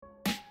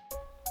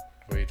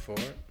Wait for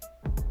it.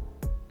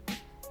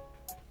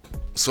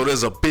 So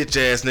there's a bitch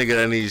ass nigga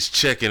that needs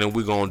checking, and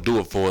we gonna do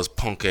it for his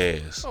punk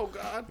ass. Oh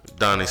God.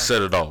 Donnie,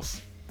 set it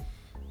off.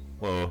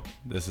 Well,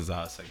 this is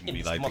our segment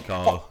we like to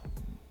call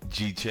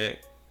G-Check.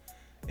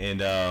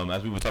 And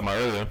as we were talking about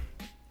earlier,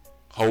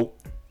 Hope.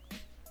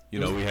 you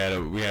know, we had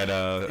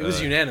It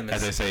was unanimous.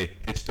 as they say,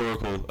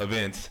 historical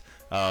events.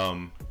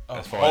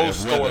 As far whole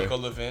as weather.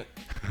 historical event.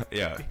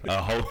 Yeah,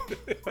 a whole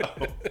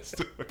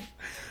story.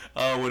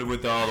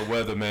 With all the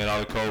weather, man, all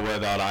the cold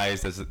weather, all the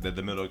ice that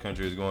the middle of the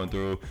country is going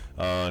through,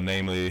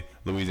 namely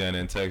Louisiana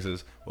and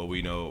Texas. Well,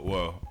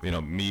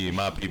 me and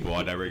my people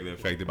are directly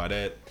affected by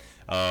that.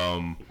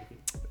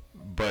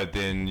 But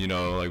then, you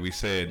know, like we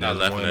said, Not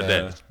there's laughing one, at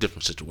that.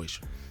 Different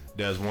situation.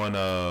 there's one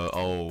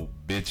old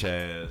bitch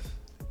ass,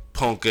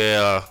 Punk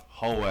ass,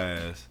 hoe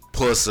ass,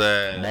 puss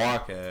ass.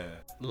 mark ass,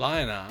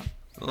 Lion out.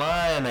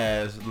 lion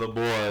ass little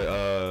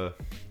boy,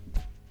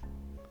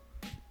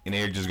 and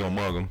they're just gonna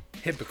mug him.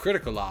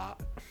 Hypocritical lie.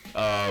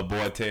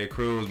 Boy, Ted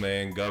Cruz,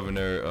 man,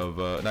 governor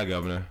of not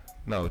governor,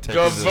 no,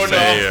 Texas is- Governor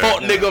Mayor.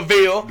 Fort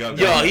Niggerville.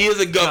 Governor. Yo, he is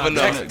a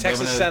governor.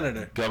 Texas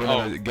senator.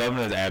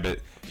 Governor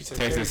Abbott, said Texas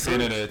Ted Cruz?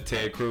 Senator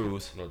Ted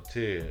Cruz. No,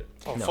 Ted.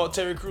 Oh, Fort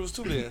Terry Crews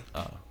too then.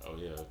 Oh,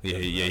 yeah. Yeah,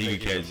 I he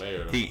think can he's catch. a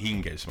mayor, though. He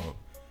can catch smoke.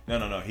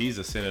 No. He's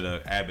a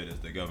senator. Abbott is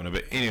the governor.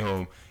 But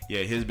anywho,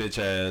 yeah, his bitch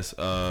ass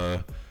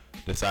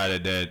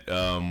decided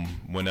that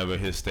whenever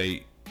his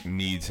state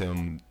needs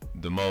him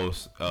the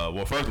most,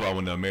 well, first of all,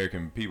 when the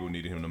American people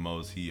needed him the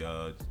most, he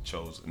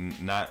chose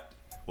to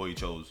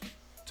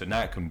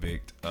not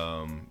convict,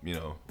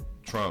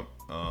 Trump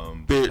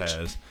Bitch.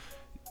 past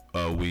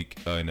week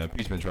in the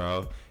impeachment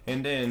trial.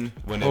 And then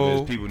whenever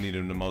his people needed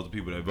him the most, the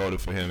people that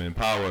voted for him in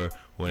power,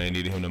 when they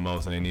needed him the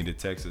most and they needed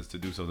Texas to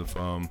do something for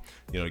him,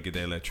 to get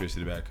their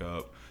electricity back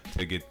up,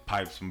 to get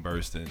pipes from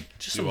bursting,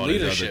 Just do some all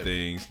these leadership. other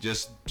things.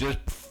 Just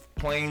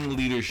plain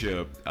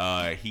leadership.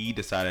 He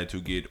decided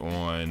to get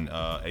on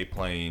a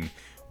plane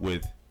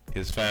with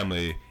his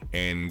family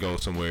and go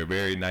somewhere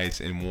very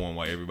nice and warm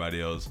while everybody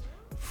else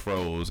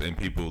froze and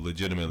people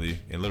legitimately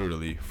and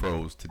literally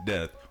froze to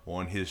death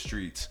on his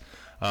streets.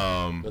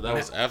 But that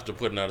was after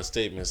putting out a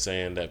statement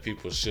saying that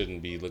people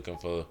shouldn't be looking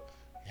for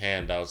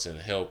handouts and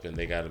help, and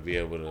they got to be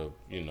able to,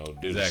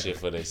 do the shit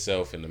for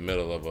themselves in the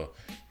middle of a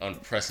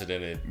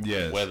unprecedented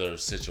weather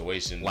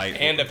situation.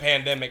 And the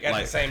pandemic at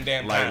the same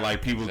damn time.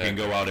 Like people can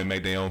go out and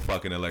make their own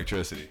fucking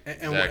electricity.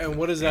 And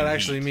what does that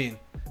actually mean?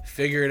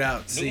 Figure it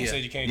out. See Newton ya.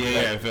 said you can't do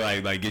Yeah, that. I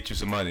feel like get you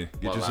some money.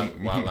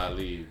 while I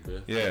leave,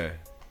 man. Yeah.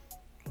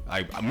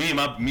 Like me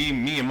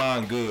and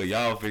mine good.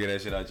 Y'all figure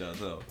that shit out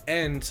yourself.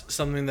 And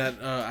something that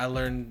I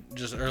learned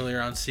just earlier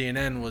on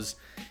CNN was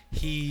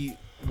he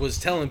was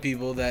telling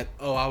people that,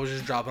 I was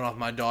just dropping off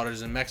my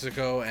daughters in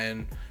Mexico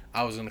and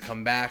I was going to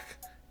come back.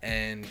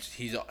 And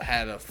he's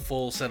had a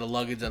full set of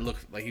luggage that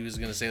looked like he was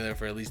going to stay there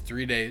for at least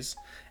 3 days.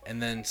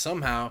 And then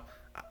somehow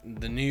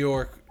the New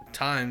York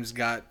Times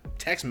got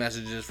text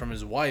messages from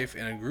his wife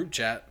in a group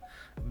chat,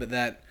 but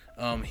that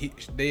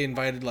they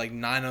invited like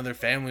 9 other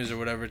families or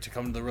whatever to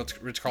come to the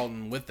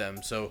Ritz-Carlton with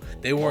them. So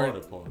they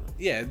weren't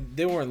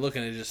they weren't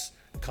looking to just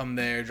come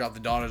there, drop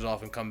the daughters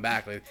off and come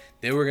back. Like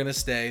they were gonna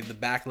stay. The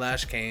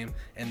backlash came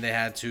and they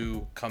had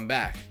to come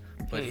back.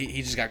 But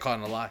he just got caught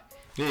in a lie.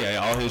 Yeah,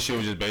 all his shit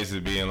was just basically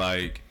being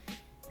like,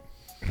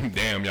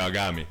 damn, y'all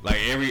got me. Like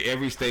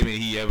every statement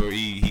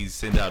he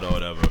sent out or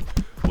whatever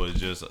was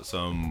just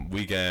some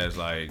weak ass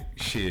like,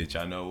 shit,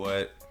 y'all know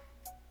what?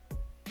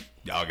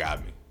 Y'all got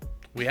me.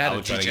 We had I to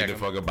was trying to get the him.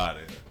 fuck about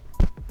it.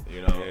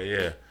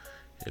 Yeah.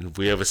 And if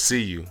we ever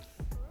see you,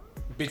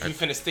 Bitch, we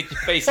finna stick your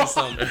face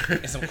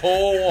in some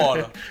cold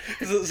water.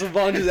 So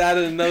Vaughn just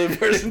added another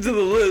person to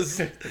the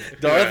list.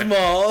 Darth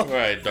Maul.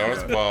 right,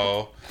 Darth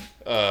Ball,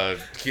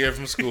 kid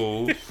from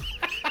school,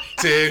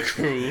 Ted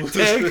Cruz.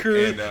 Ted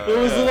Cruz. And, What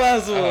was the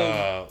last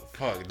one?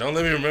 Fuck, don't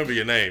let me remember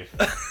your name.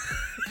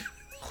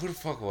 Who the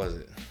fuck was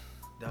it?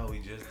 No, we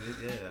just did,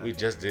 yeah. We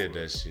just did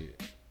that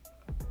shit.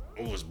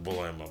 It was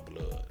boiling my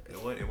blood.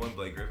 It wasn't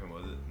Blake Griffin,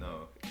 was it?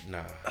 No.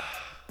 Nah.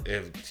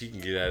 If he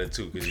can get at it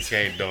too, because he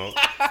can't dunk.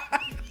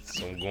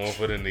 So I'm going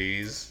for the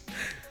knees.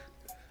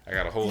 I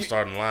got a whole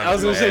starting line. I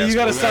was gonna say you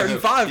got a starting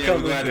five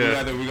coming. We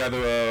got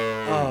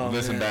to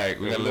listen back.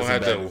 We got to We're listen gonna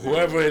have back. to,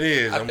 whoever it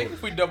is, I think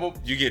if we double,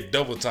 you get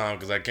double time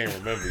because I can't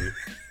remember you.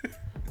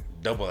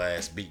 Double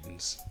ass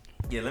beatings.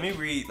 Yeah, let me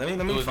read. Let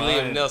it me was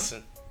find. Liam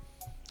Nelson.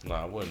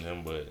 Nah, it wasn't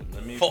him, but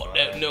Let me Fuck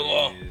that find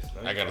nigga. these.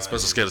 Let me I got a find special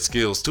these- set of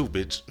skills too,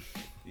 bitch.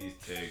 These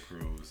Ted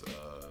Cruz,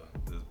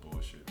 this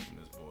bullshit from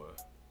this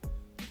boy.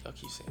 I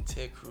keep saying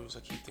Ted Cruz. I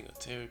keep thinking of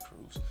Terry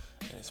Cruz,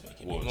 and it's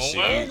making Well, me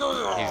shit,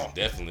 go. he's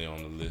definitely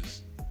on the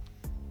list.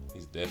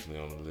 He's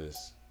definitely on the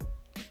list.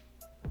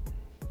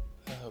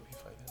 I hope you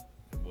fight him.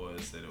 The boy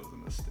said it was a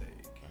mistake.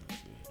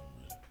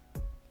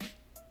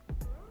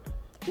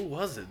 Who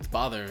was it? It's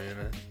bothering me,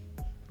 man.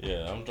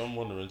 Yeah, I'm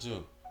wondering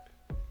too.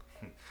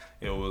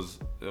 It was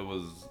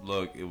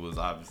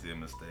obviously a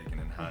mistake, and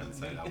in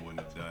hindsight, I wouldn't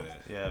have done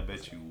it. Yeah, I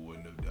bet you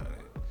wouldn't have done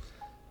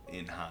it.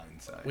 In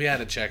hindsight. We had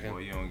to check him. Boy,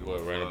 you don't give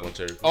What, a ran up fuck. on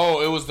Terry Crews?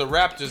 Oh, it was the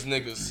Raptors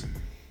niggas.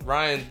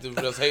 Ryan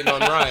was hating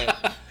on Ryan.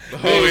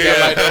 Oh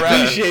yeah,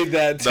 Appreciate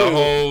that too. the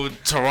whole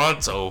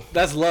Toronto.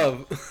 That's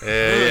love.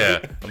 Yeah.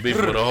 I'm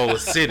beefing with the whole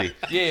city.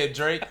 Yeah,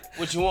 Drake,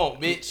 what you want,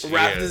 bitch?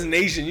 Raptors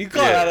Nation. You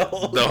call that a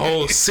whole. The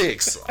whole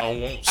 6. I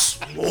want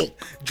smoke.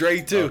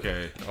 Drake too.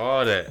 Okay.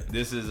 All that.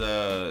 This is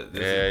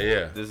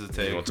This is You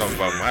Ted. gonna talk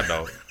about my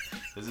dog?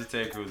 This is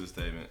Ted Cruz's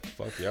statement.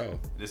 Fuck y'all.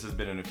 This has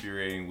been an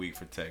infuriating week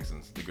for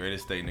Texans, the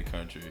greatest state in the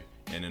country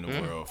and in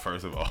the world.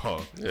 First of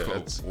all, Yeah,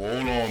 that's- hold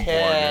on,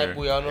 Heck, partner.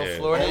 we all know Yeah.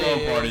 Florida Hold on,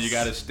 is. partner. You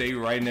gotta stay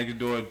right next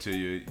door to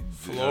you.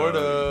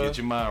 Florida. Get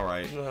your mind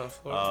right.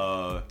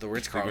 Florida. The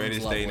Ritz The Carlton's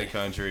greatest state in the lovely.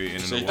 country and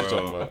in State the you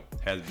talking world about?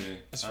 has been.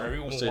 It's very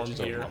warm state you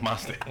talking here. My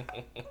state.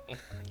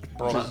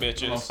 Broke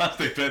bitches. My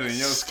state better than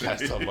your Guys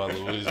state. talking about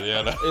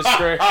Louisiana. It's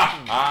great.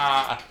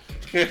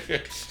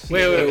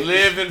 Wait.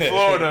 Live in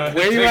Florida.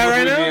 Where you Think at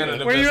right Louisiana now?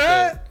 the Where you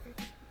best at?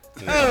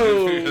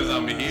 Oh. Because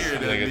I'm here. Nigga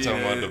doesn't talking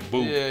about mean the that-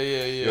 boot.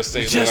 Yeah. Your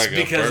state look Just like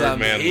a because I'm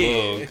Birdman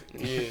here. lug.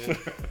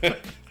 Yeah.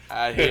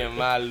 I hear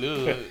my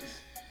looks.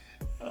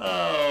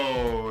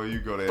 Oh, you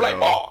go there. Black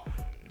ball.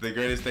 The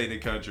greatest state in the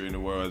country and the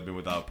world has been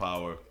without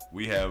power.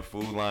 We have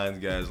food lines,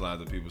 gas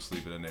lines, and people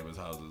sleep in their neighbors'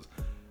 houses.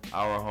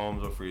 Our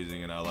homes are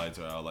freezing and our lights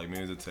are out. Like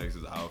millions of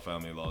Texas, our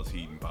family lost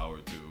heat and power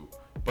too.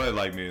 But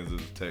unlike millions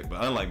of Texas,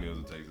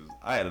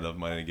 I had enough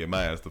money to get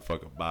my ass the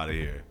fuck up out of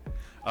here.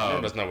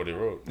 No, that's not what he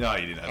wrote. No,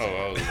 you did not. Oh,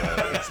 I was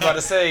I was about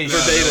to say.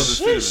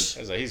 I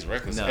was like, he's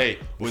reckless. Nah, Hey,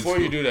 with before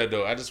you school- do that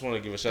though, I just want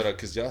to give a shout out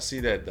because y'all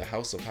see that the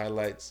House of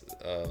Highlights.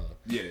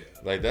 Yeah.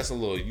 Like that's a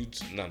little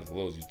YouTube, not a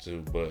little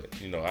YouTube, but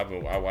you know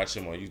I watch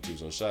him on YouTube.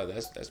 So shout,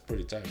 that's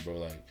pretty tight, bro.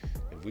 Like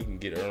if we can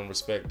get earned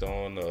respect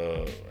on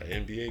an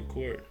NBA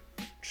court,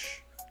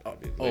 I'd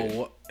be lit.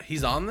 What?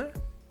 He's on there?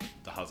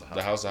 The House of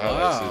The Highlights.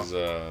 House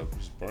of Highlights is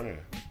his brand.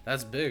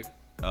 That's big.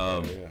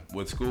 Yeah.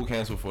 With school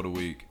canceled for the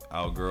week,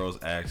 our girls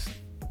asked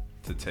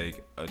to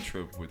take a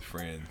trip with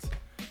friends.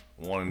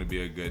 Wanting to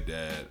be a good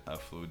dad, I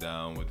flew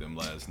down with them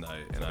last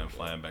night, and I'm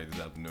flying back this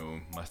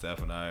afternoon. My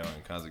staff and I are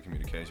in constant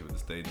communication with the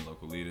state and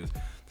local leaders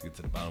to get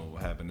to the bottom of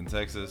what happened in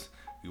Texas.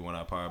 We want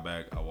our power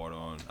back, our water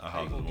on, our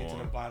How you houses gonna get to the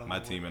warm. bottom My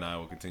of team and I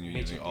will continue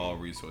Mitch using and all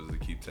resources to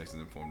keep Texas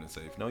informed and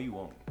safe. No, you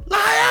won't.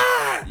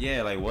 Liar!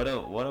 Yeah, like what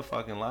a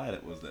fucking lie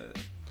that was that.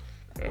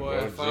 Yeah, Boy,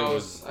 bro, if it I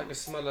was- could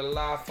smell a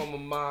lie from a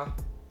mile,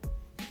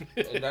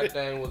 and that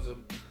thing was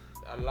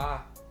a lie.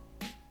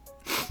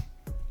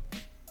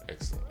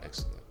 excellent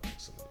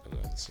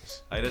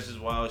analysis. Like that's just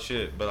wild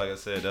shit. But like I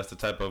said, that's the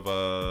type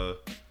of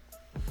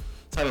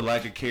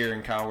lack of care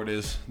and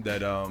cowardice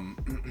that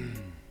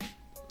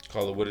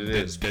Call it what it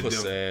is.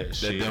 Pussy ass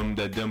shit.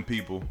 that them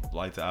people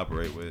like to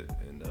operate with,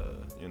 and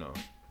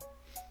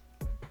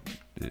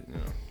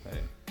hey,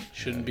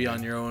 Shouldn't be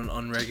on your own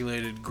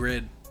unregulated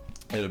grid.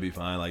 it'll be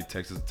fine. Like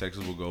Texas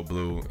will go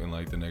blue in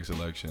like the next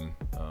election.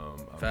 I'm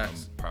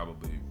Facts.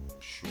 probably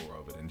sure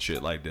of it. And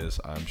shit like this,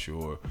 I'm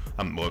sure.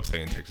 I'm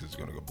saying Texas is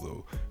gonna go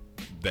blue.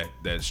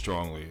 That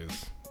strongly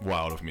is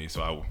wild of me.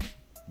 So I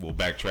will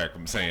backtrack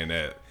from saying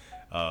that.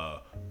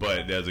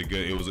 But there's a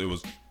good.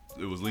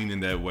 It was leaning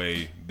that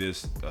way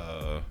this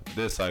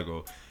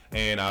cycle,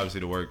 and obviously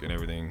the work and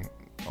everything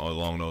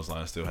along those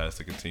lines still has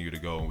to continue to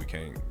go, and we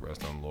can't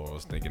rest on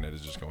laurels thinking that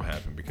it's just gonna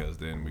happen, because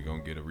then we're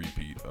gonna get a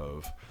repeat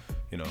of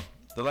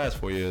the last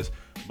 4 years.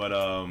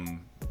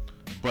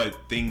 But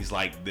things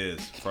like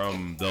this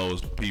from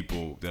those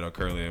people that are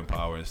currently in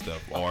power and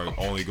stuff are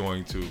only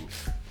going to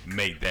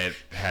make that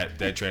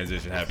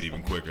transition happen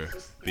even quicker,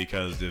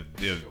 because if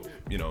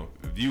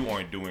you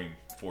aren't doing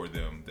for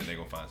them, then they're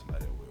gonna find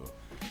somebody that will.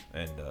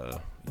 And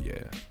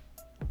yeah,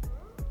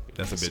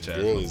 that's a bitch ass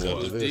Really,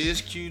 little boy. that is.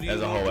 This cutie.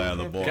 That's a whole ass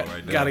little boy right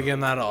there. Gotta get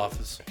him out of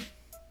office.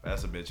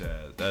 That's a bitch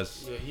ass.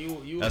 That's Yeah,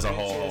 you that's a bitch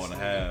whole ass and a nigga.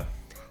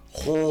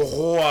 half.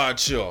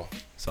 Watch y'all.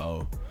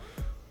 So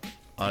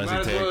Might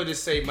honestly, as well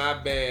just say my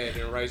bad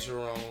and right your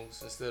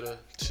wrongs instead of.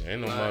 Shit,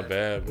 ain't no Lying. my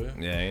bad, bro.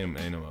 yeah, ain't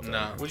no my bad.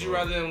 Nah. Would you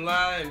rather them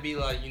lie and be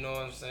like, you know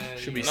what I'm saying?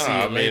 Should be Nah, See you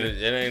I mean, later.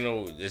 it ain't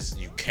no.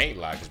 You can't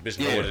lie, cause bitch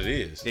know Yeah. what it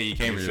is. Yeah, you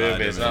can't really feel lie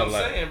me? to It's them. not I'm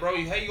like saying, bro,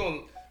 how you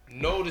gonna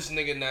know this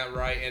nigga not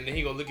right, and then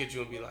he gonna look at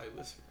you and be like,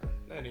 listen, bro,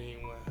 that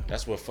ain't what.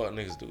 that's what fuck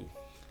niggas do.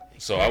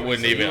 So I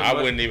wouldn't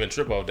even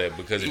trip off that,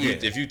 because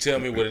if you tell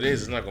me what it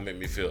is, it's not gonna make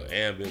me feel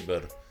a bit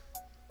better.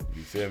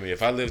 You feel me?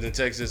 If I lived in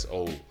Texas,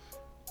 oh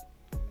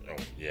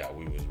yeah,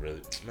 we was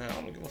really, man, I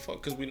don't give a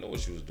fuck, because we know what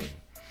she was doing.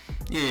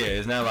 Yeah,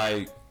 it's not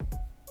like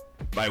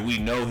we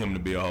know him to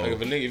be a hoe. Like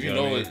if a nigga, if you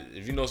know know what I it,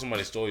 if you know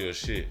somebody stole your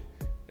shit,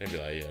 they be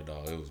like, yeah,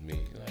 dog, it was me.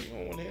 Like, you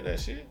don't want to hear that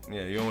shit.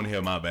 Yeah, you don't want to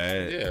hear my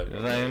bad. Yeah, It's bro.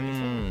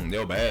 like,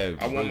 your bad.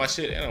 I want my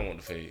shit and I want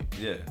the fade.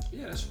 Yeah,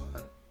 Yeah, that's fine.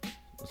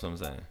 that's what I'm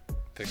saying.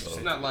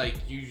 It's not like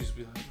you just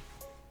be like,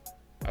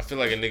 I feel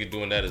like a nigga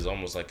doing that is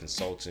almost like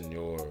insulting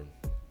your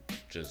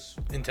just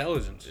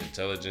Intelligence.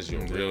 intelligence,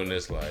 your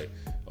realness. Like,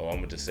 oh, I'm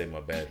gonna just say my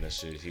bad and that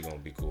shit. He gonna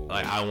be cool.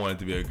 Like, I wanted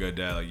to be a good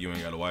dad. Like, you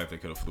ain't got a wife that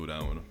could have flew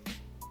down with him.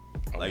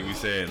 Like we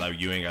said, like,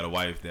 you ain't got a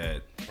wife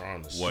that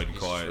wasn't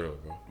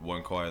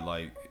caught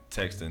like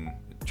texting,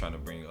 trying to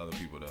bring other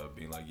people to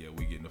being like, yeah,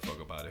 we getting the fuck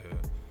up out of here.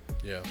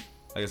 Yeah.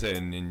 Like I said,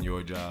 and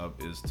your job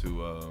is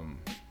to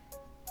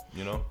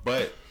you know.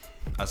 But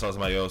I saw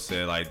somebody else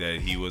said like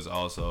that he was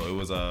also. It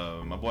was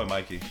my boy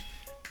Mikey.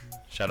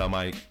 Shout out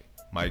Mike.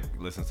 Mike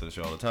listens to the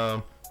show all the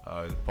time.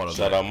 Part of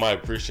Shout out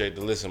Mike. Appreciate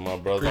the listen, my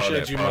brother.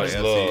 Appreciate you, part Mike.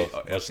 of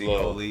Love. FC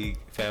Go League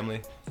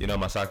family. You know,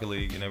 my soccer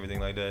league and everything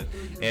like that.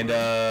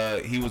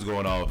 And he was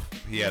going off.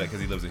 He had it because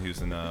he lives in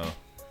Houston now.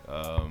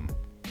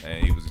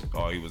 And he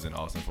was in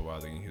Austin for a while. I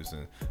think in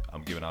Houston.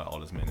 I'm giving out all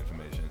this man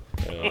information.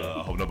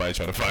 I hope nobody's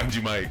trying to find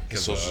you, Mike.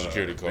 His social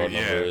security card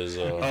number is.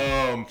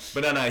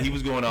 But no, he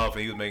was going off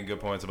and he was making good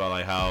points about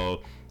like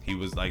how he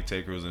was like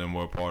Ted Cruz and them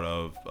were part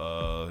of,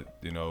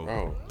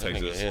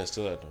 Texas,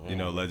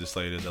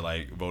 legislators that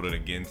like voted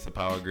against the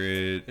power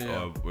grid,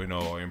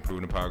 or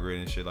improving the power grid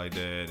and shit like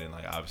that. And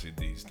like obviously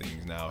these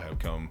things now have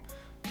come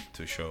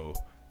to show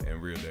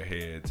and rear their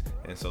heads.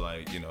 And so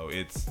like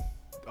it's.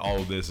 All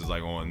of this is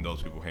like on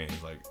those people's hands,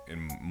 like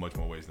in much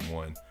more ways than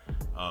one.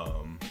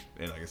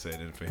 And like I said,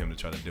 and for him to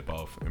try to dip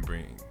off and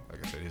bring,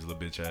 like I said, his little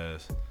bitch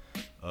ass,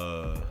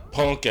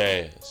 punk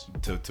ass,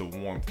 to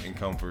warmth and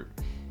comfort,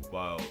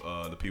 while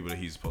the people that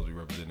he's supposed to be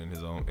representing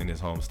in his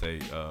home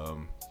state,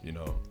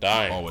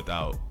 dying all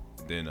without.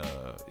 Then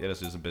that's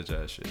just some bitch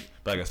ass shit.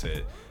 But like I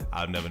said,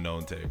 I've never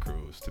known Ted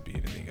Cruz to be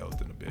anything else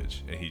than a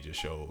bitch, and he just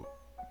showed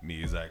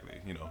me exactly,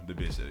 the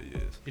bitch that he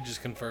is. He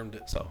just confirmed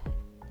it. So.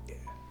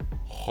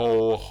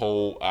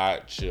 Whole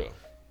out you.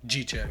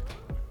 G-check.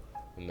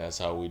 And that's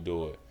how we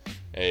do it.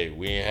 Hey,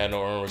 we ain't had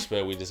no earned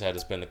respect. We just had to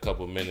spend a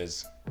couple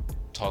minutes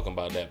talking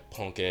about that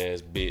punk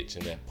ass bitch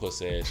and that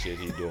puss ass shit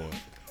he doing.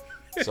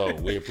 So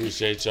we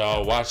appreciate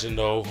y'all watching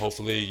though.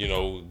 Hopefully,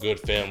 good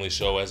family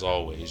show as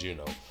always.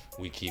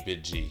 We keep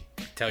it G.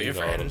 Tell your friends.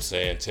 You know what I'm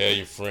saying? Tell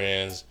your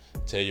friends.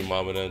 Tell your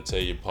mama them. Tell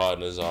your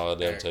partners. All of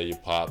them. Tell your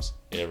pops.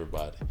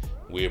 Everybody.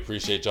 We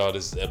appreciate y'all.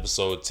 This is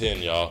episode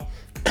 10, y'all.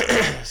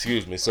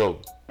 Excuse me. So.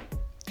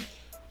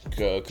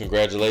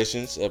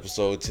 Congratulations,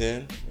 episode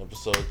 10.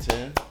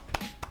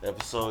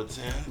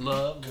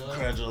 Love.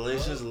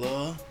 Congratulations,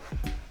 love.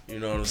 You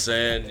know what I'm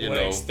saying?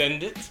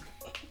 Extend it.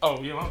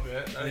 Oh, yeah, my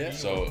bad. Yeah.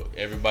 So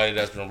everybody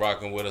that's been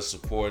rocking with us,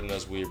 supporting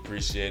us, we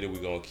appreciate it.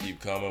 We're gonna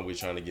keep coming. We're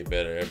trying to get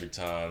better every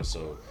time.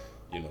 So,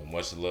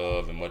 much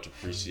love and much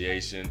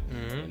appreciation.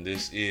 Mm-hmm. And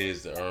this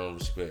is the Earn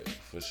Respect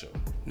for sure.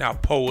 Now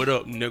pull it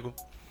up, nigga.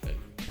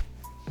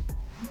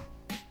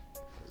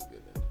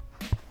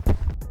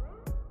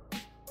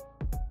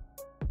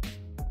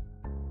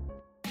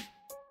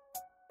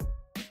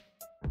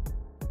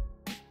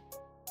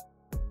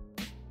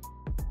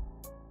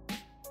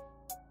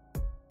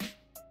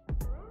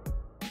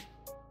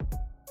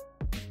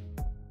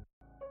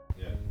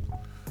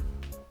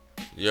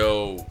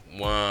 Yo,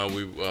 Juan,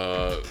 we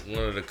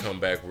wanted to come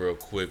back real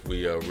quick.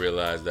 We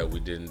realized that we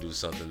didn't do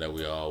something that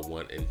we all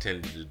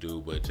intended to do,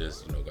 but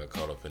just, got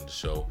caught up in the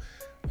show.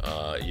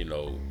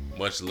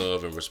 Much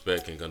love and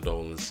respect and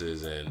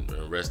condolences and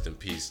rest in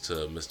peace to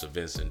Mr.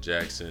 Vincent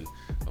Jackson,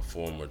 a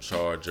former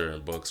Charger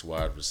and Bucks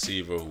wide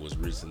receiver who was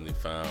recently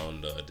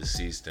found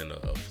deceased in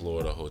a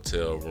Florida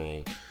hotel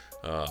room.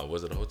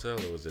 Was it a hotel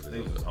or was it? I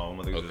think it was home.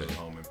 I think it was his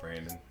home in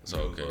Brandon. So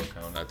okay,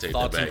 I take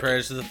thoughts that back. And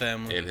prayers to the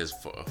family in his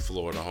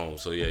Florida home.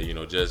 So yeah,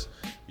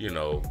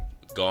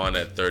 gone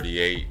at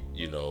 38.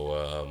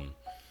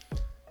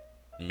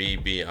 Me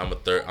being I'm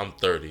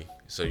 30.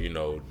 So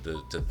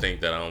to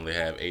think that I only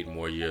have 8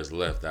 more years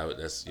left,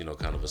 that's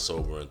kind of a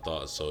sobering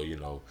thought. So you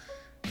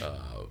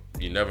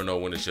never know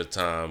when it's your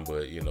time,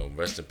 but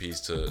rest in peace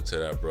to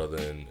that brother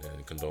and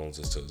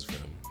condolences to his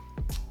family.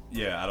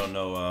 Yeah, I don't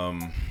know.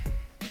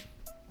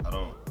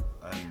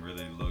 I hadn't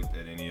really looked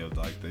at any of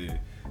like the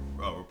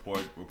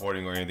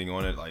reporting or anything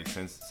on it like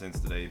since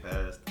the day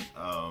passed.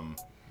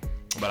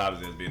 But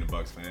obviously, as being a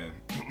Bucks fan,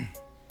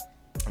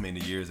 I mean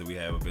the years that we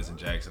had with Vincent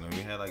Jackson,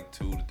 we had like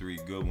 2 to 3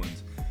 good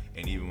ones,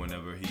 and even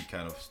whenever he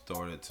kind of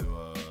started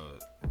to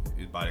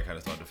his body kind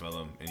of started to fail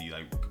him, and he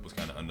like was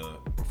kind of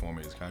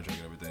underperforming his contract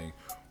and everything,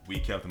 we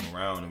kept him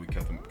around and we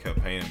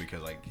kept paying him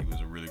because like he was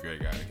a really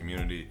great guy in the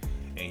community,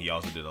 and he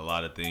also did a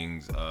lot of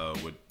things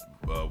with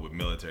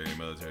military and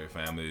military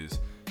families.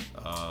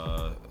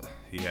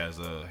 He had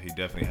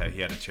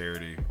a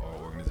charity or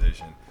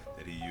organization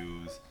that he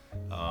used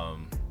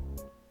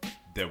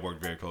that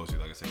worked very closely,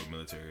 like I said, with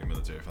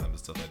military families,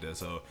 stuff like that.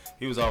 So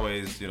he was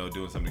always, doing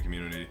something in the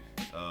community.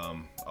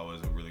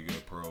 Always a really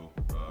good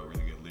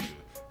really good leader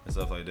and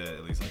stuff like that.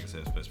 At least, like I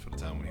said, especially for the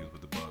time when he was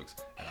with the Bucks,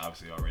 and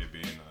obviously already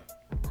being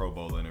a Pro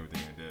Bowler and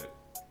everything like that.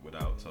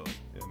 Without, so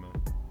yeah, man.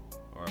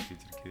 R.I.P.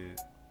 to the kid.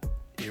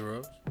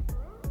 Heroes.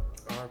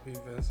 R.I.P.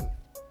 Vincent.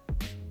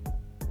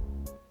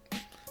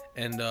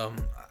 And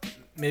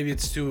maybe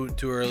it's too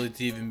early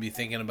to even be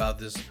thinking about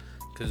this,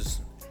 because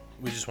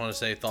we just want to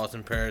say thoughts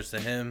and prayers to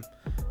him.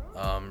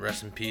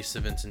 Rest in peace to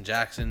Vincent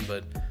Jackson.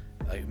 But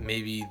like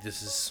maybe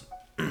this is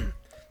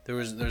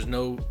there's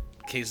no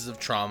cases of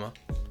trauma,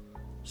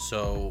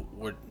 so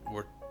we're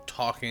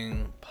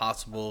talking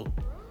possible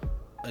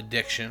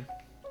addiction,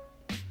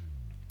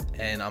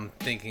 and I'm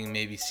thinking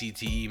maybe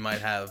CTE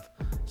might have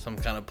some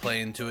kind of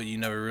play into it. You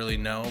never really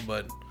know,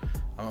 but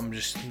I'm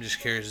just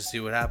curious to see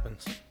what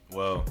happens.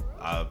 Well,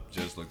 I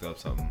just looked up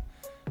something.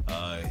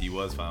 He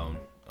was found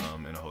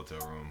in a hotel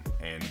room,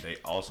 and they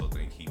also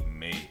think he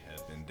may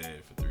have been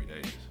dead for 3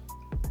 days.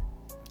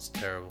 It's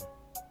terrible.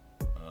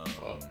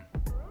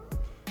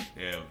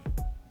 Yeah.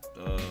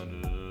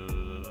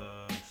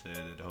 Said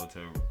that the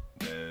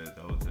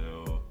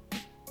hotel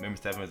member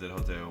staff members at the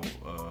hotel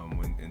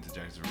went into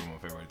Jackson's room on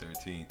February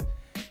 13th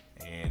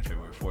and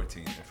February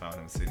 14th and found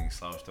him sitting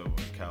slouched over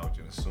a couch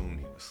and assumed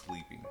he was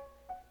sleeping.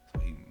 So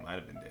he might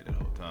have been dead the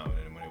whole time. And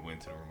then when they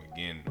went to the room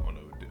again on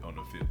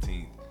the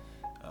 15th,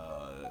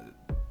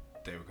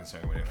 they were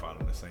concerned when they found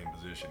him in the same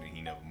position and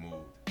he never moved.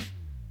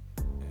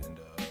 And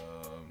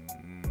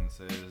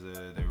says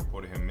that they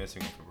reported him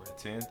missing on February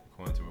 10th.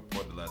 According to a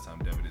report, the last time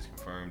deputies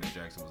confirmed that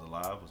Jackson was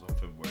alive was on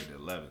February the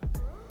 11th.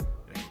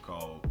 They were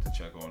called to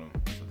check on him.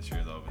 So the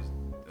sheriff's office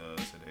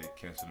said they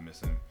canceled the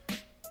missing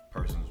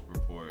persons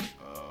report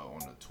on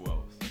the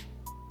 12th.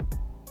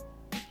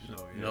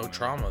 So, yeah, no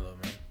trauma though,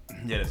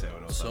 man. Yeah, they said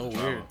no so weird.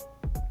 Trauma.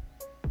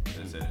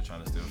 They said they're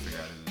trying to still figure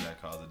out his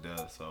exact cause of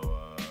death. So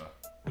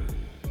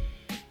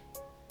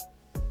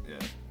yeah.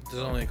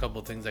 There's only a couple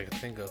of things I could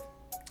think of.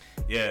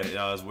 Yeah,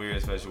 it's weird,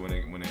 especially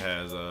when it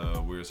has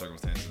weird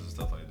circumstances and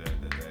stuff like that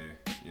they,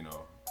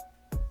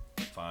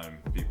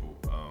 find people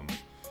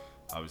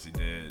obviously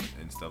dead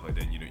and stuff like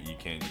that. You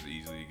can't just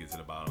easily get to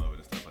the bottom of it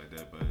and stuff like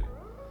that. But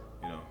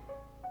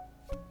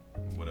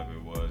whatever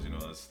it was,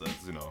 let's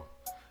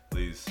at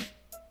least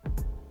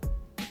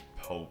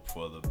hope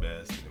for the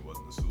best and it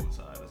wasn't a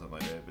suicide or something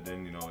like that. But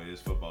then it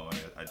is football, and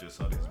I just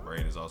saw that his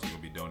brain is also going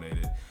to be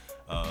donated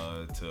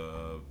to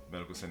a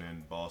medical center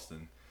in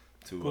Boston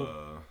to cool.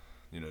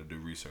 Do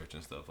research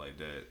and stuff like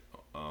that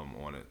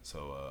on it.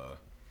 So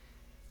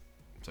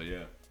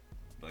yeah,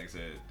 like I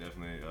said,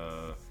 definitely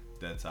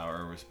that's our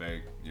Earn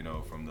Respect,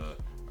 from the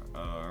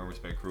Earn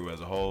Respect crew as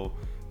a whole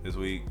this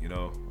week. Like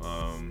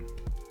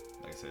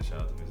I said,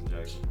 shout out to Mr.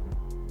 Jackson.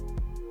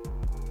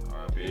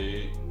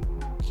 R.I.P.